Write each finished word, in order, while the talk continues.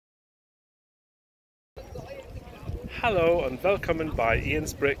Hello and welcome by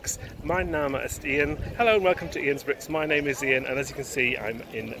Ian's Bricks. Mein Name ist Ian. Hello and welcome to Ian's Bricks. My name is Ian, and as you can see, I'm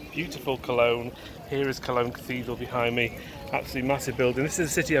in beautiful Cologne. Here is Cologne Cathedral behind me. Absolutely massive building. This is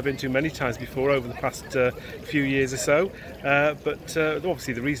a city I've been to many times before over the past few years or so. But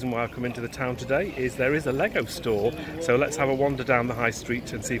obviously the reason why I've come into the town today is there is a Lego store. So let's have a wander down the high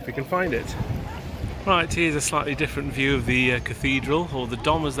street and see if we can find it. Right, here's a slightly different view of the cathedral, or the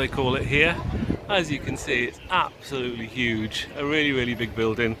Dom as they call it here. As you can see, it's absolutely huge, a really big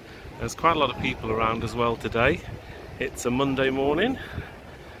building. There's quite a lot of people around as well today. It's a Monday morning,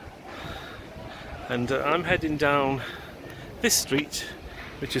 and I'm heading down this street,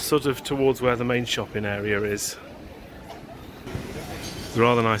 which is sort of towards where the main shopping area is. There's a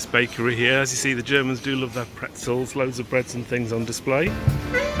rather nice bakery here. As you see, the Germans do love their pretzels, loads of breads and things on display.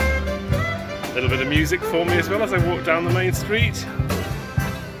 A little bit of music for me as well as I walk down the main street.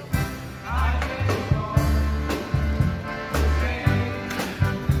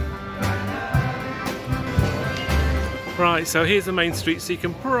 Right, so here's the main street, so you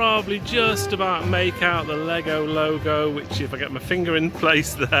can probably just about make out the Lego logo, which if I get my finger in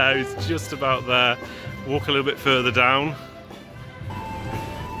place there, is just about there. Walk a little bit further down.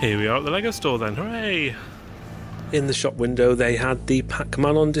 Here we are at the Lego store then, hooray! In the shop window they had the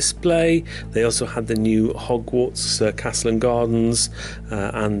Pac-Man on display. They also had the new Hogwarts Castle and Gardens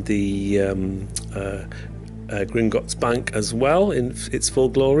and the Gringotts Bank as well in its full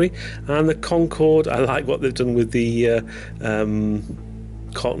glory, and the Concorde. I like what they've done with the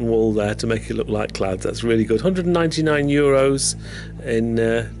cotton wool there to make it look like clouds. That's really good. 199 euros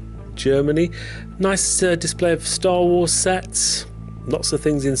in Germany. Nice display of Star Wars sets, lots of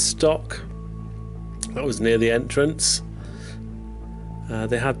things in stock. That was near the entrance.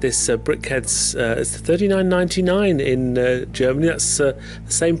 They had this Brickheads, it's $39.99 in Germany. That's the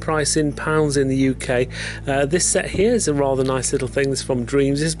same price in pounds in the UK. This set here is a rather nice little thing. This is from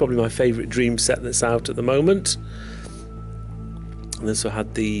Dreams. This is probably my favourite Dream set that's out at the moment. And also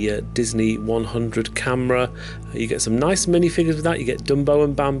had the Disney 100 camera. You get some nice minifigures with that. You get Dumbo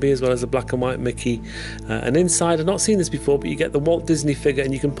and Bambi as well as a black and white Mickey. And inside, I've not seen this before, but you get the Walt Disney figure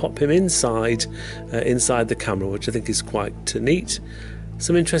and you can pop him inside the camera, which I think is quite neat.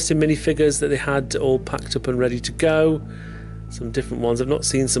 Some interesting minifigures that they had all packed up and ready to go. Some different ones. I've not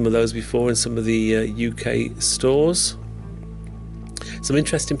seen some of those before in some of the UK stores. Some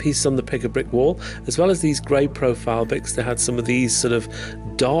interesting pieces on the Pick a Brick wall, as well as these grey profile bricks. They had some of these sort of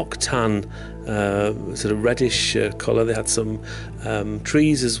dark tan, sort of reddish colour. They had some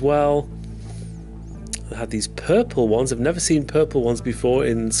trees as well. They had these purple ones. I've never seen purple ones before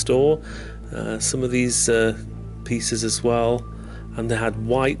in store. Some of these pieces as well. And they had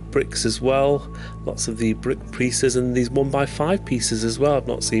white bricks as well. Lots of the brick pieces, and these 1x5 pieces as well I've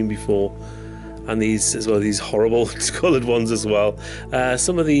not seen before. And these as well, these horrible coloured ones as well.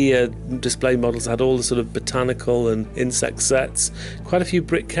 Some of the display models had all the sort of botanical and insect sets. Quite a few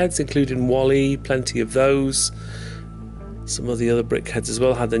brickheads, including Wally, plenty of those. Some of the other brickheads as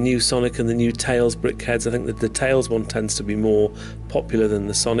well had the new Sonic and the new Tails brickheads. I think that the Tails one tends to be more popular than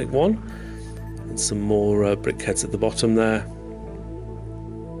the Sonic one. And some more brickheads at the bottom there.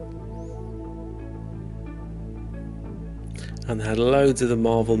 And they had loads of the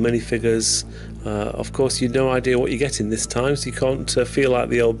Marvel minifigures. Of course, you've no idea what you're getting this time, so you can't feel like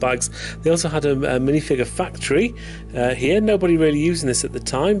the old bags. They also had a minifigure factory here. Nobody really using this at the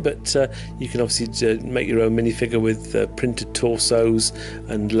time, but you can obviously make your own minifigure with printed torsos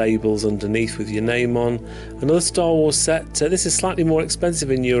and labels underneath with your name on. Another Star Wars set. This is slightly more expensive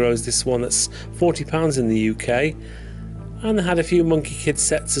in euros. This one, that's £40 in the UK. And they had a few Monkey Kids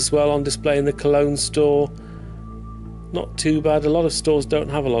sets as well on display in the Cologne store. Not too bad. A lot of stores don't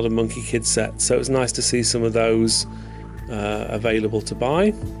have a lot of Monkey Kids sets, so it's nice to see some of those available to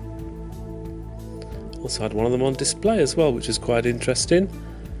buy. Also had one of them on display as well, which is quite interesting.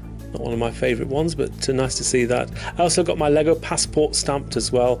 Not one of my favourite ones, but nice to see that. I also got my Lego passport stamped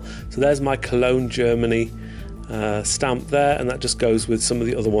as well. So there's my Cologne, Germany stamp there, and that just goes with some of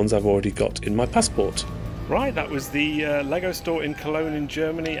the other ones I've already got in my passport. Right, that was the Lego store in Cologne in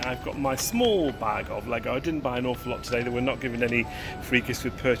Germany. I've got my small bag of Lego. I didn't buy an awful lot today. They were not giving any free gifts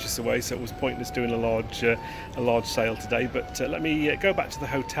with purchase away, so it was pointless doing a large sale today. But let me go back to the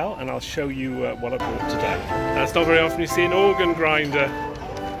hotel and I'll show you what I bought today. It's not very often you see an organ grinder.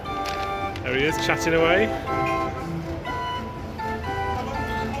 There he is, chatting away.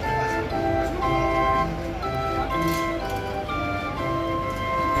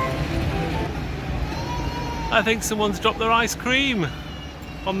 I think someone's dropped their ice cream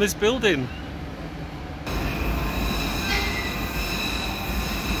on this building.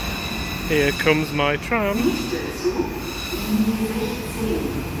 Here comes my tram.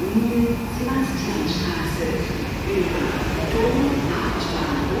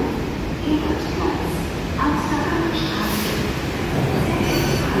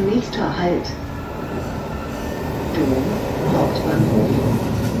 Nächster Halt. Dom, Hauptbahnhof.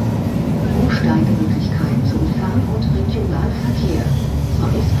 Umsteigemöglichkeit zum Fern- und Regionalverkehr. Zur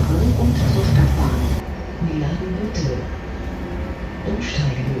S-Bahn und zur Stadtbahn. Milan-Mitte.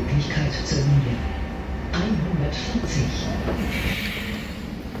 Umsteigemöglichkeit zur Linie 140.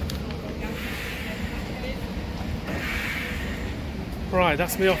 Right,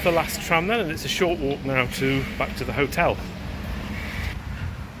 that's me off the last tram then, and it's a short walk now back to the hotel.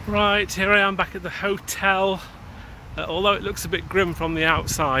 Right, here I am back at the hotel. Although it looks a bit grim from the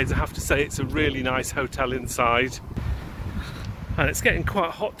outside, I have to say it's a really nice hotel inside. And it's getting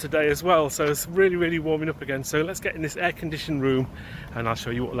quite hot today as well, so it's really warming up again. So let's get in this air-conditioned room and I'll show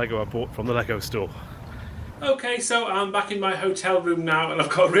you what Lego I bought from the Lego store. Okay, so I'm back in my hotel room now, and I've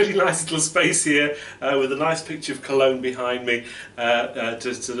got a really nice little space here with a nice picture of Cologne behind me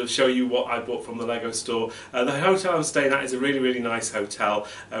to sort of show you what I bought from the Lego store. The hotel I'm staying at is a really nice hotel.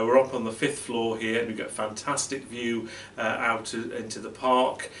 We're up on the 5th floor here, and we've got a fantastic view out into the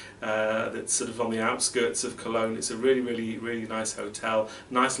park that's sort of on the outskirts of Cologne. It's a really nice hotel,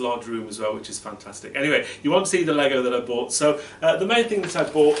 nice large room as well, which is fantastic. Anyway, you want to see the Lego that I bought. So the main thing that I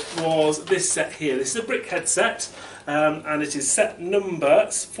bought was this set here. This is a brickhead set, and it is set number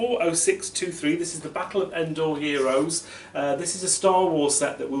 40623. This is the Battle of Endor Heroes. This is a Star Wars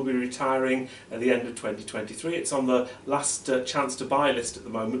set that will be retiring at the end of 2023. It's on the last chance to buy list at the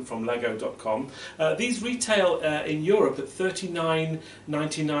moment from Lego.com. These retail in Europe at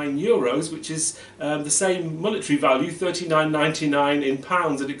 €39.99, which is the same monetary value, £39.99 in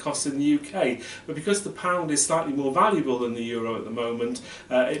pounds, that it costs in the UK. But because the pound is slightly more valuable than the euro at the moment,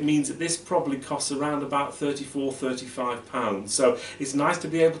 it means that this probably costs around about £34–35. So it's nice to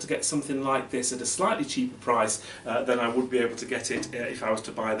be able to get something like this at a slightly cheaper price than I would be able to get it if I was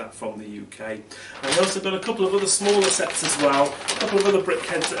to buy that from the UK. And I also got a couple of other smaller sets as well, a couple of other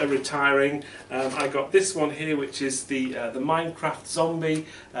brickheads that are retiring. I got this one here, which is the Minecraft Zombie.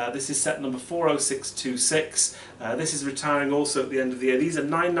 This is set number 40626. This is retiring also at the end of the year. These are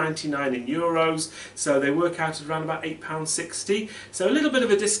 €9.99 in euros, so they work out at around about £8.60. So a little bit of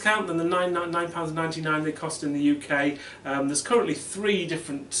a discount than the £9.99 they cost in the UK. There's currently 3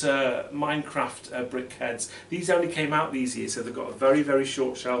 different Minecraft brickheads. These only came out these years, so they've got a very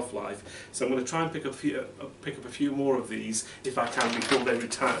short shelf life. So I'm going to try and pick up a few more of these if I can before they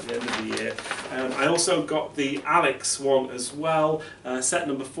retire at the end of the year. I also got the Alex one as well, set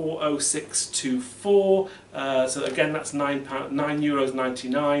number 40624. So again, that's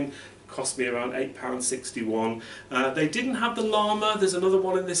 €9.99. Cost me around £8.61. They didn't have the llama. There's another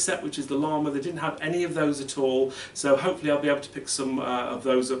one in this set which is the llama. They didn't have any of those at all, so hopefully I'll be able to pick some of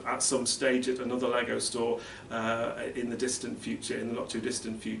those up at some stage at another Lego store in the distant future, in the not too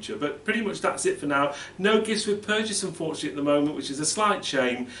distant future. But pretty much that's it for now. No gifts with purchase unfortunately at the moment, which is a slight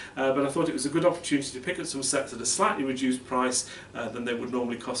shame, but I thought it was a good opportunity to pick up some sets at a slightly reduced price than they would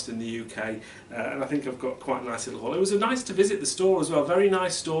normally cost in the UK, and I think I've got quite a nice little haul. It was nice to visit the store as well. Very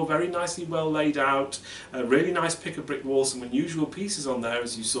nice store, very nicely well laid out, really nice pick of brick walls, some unusual pieces on there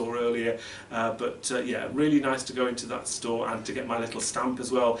as you saw earlier, but yeah, really nice to go into that store and to get my little stamp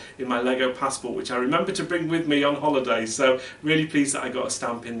as well in my Lego passport, which I remember to bring with me on holiday, so really pleased that I got a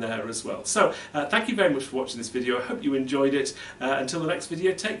stamp in there as well. So thank you very much for watching this video. I hope you enjoyed it. Until the next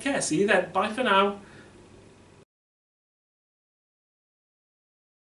video, take care, see you then, bye for now.